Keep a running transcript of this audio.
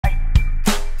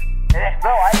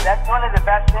Bro, that's one of the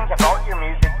best things about your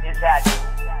music is that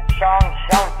sound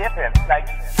different. Like,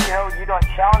 you don't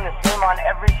sound the same on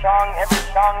every song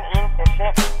ain't the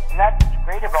same. And that's what's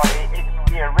great about it.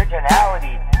 It's the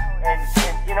originality.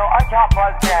 And on top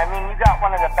of that, you got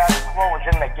one of the best flows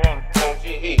in the game.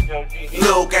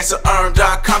 Lil Gangsta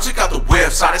Ern.com, check out the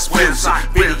website, it's music,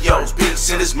 videos,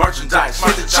 beats, and it's merchandise.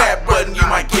 Hit the chat button, you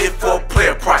might get it for a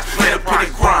player price.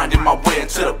 Independent grind in my way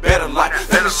into the better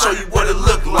life. Let me show you what it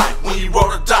looked like when you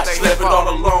roll the dice. Left it all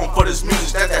alone for this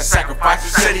music, that's that sacrifice.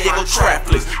 San Diego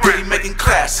traffic, really making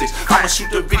classics. I'ma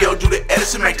shoot the video, do the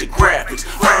edits, and make the graphics.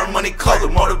 Earn money, color,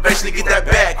 motivation to get that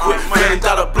bag quick. $1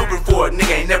 million blueprint for a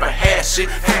nigga ain't never had shit.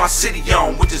 Put my city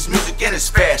on with this music and this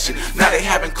fashion. Now they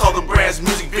having clothing brands,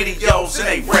 music videos, and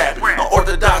they rapping.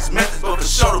 Unorthodox methods, but for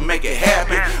sure to make it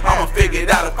happen. I'ma figure it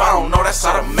out if I don't know, that's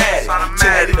automatic.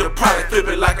 1080 the product, flip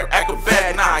it like an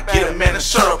acrobat. Nah, I get a man a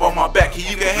shirt up on my back, here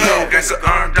you can have it. Lil Gangsta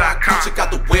Ern.com, check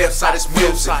out the website, it's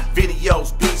music,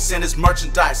 videos, beats, and it's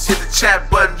merchandise. Hit the chat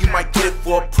button, you might get it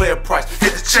for a player price.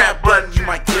 Hit the chat button, you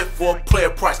might get it for a player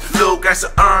price. Lil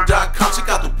Gangsta Ern.com, check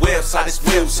out the website, it's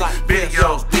music,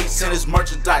 videos, beats, and it's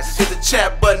merchandise. Hit the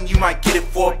chat button, you might get it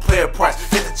for a player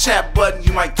price. Hit the chat button,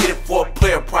 you might get it for a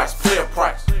player price. Player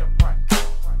price.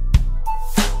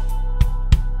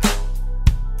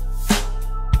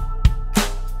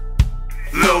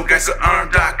 Lil Gangsta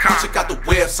Ern.com, check out the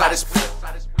website, it's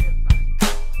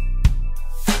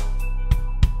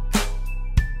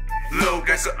Lil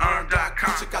Gangsta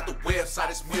Ern.com, check out the website,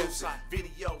 it's music,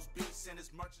 videos, beats, and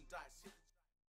it's merchandise.